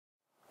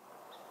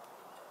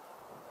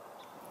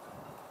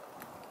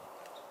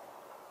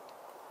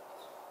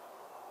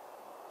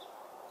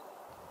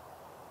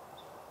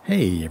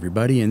Hey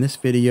everybody, in this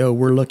video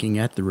we're looking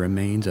at the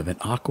remains of an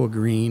aqua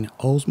green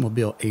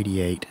Oldsmobile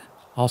 88,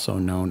 also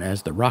known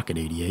as the Rocket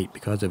 88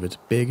 because of its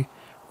big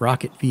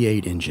Rocket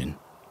V8 engine.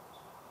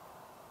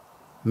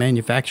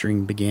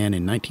 Manufacturing began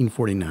in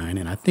 1949,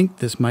 and I think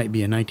this might be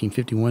a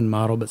 1951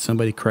 model, but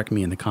somebody correct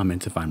me in the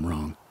comments if I'm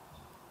wrong.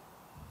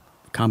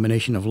 The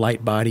combination of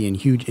light body and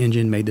huge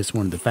engine made this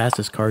one of the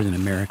fastest cars in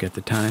America at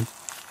the time,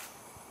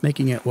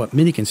 making it what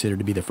many consider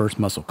to be the first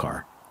muscle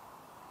car.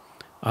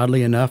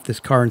 Oddly enough, this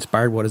car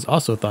inspired what is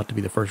also thought to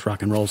be the first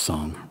rock and roll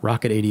song,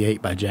 Rocket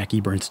 88 by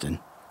Jackie Brinston.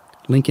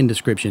 Link in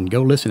description.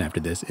 Go listen after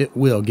this. It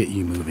will get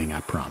you moving, I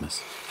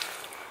promise.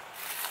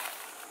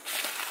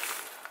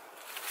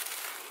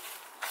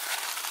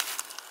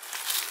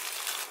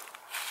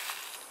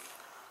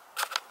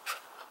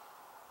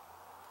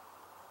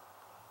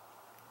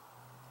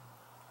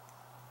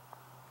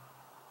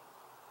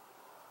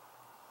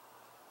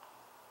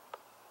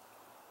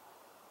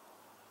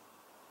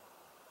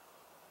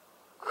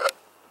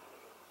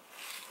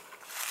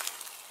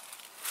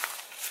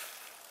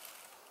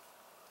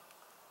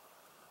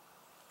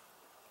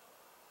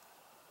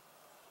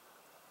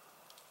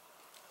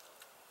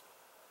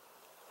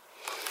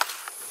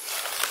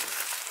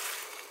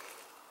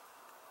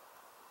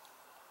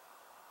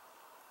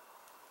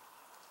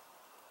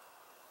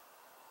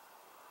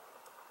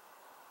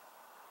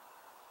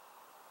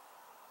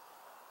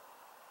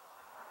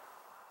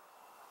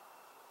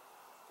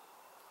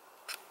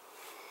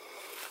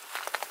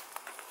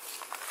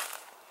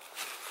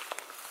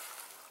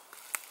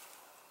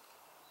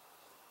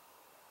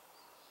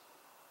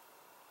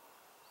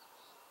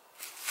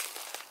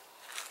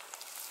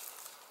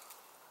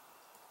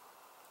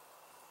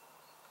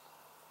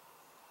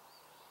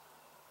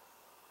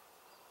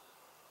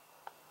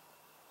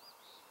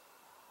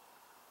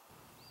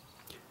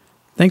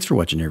 Thanks for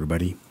watching,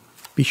 everybody.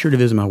 Be sure to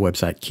visit my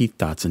website,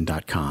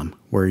 keithdotson.com,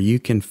 where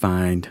you can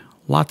find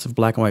lots of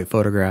black and white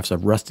photographs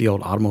of rusty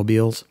old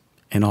automobiles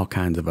and all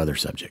kinds of other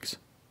subjects.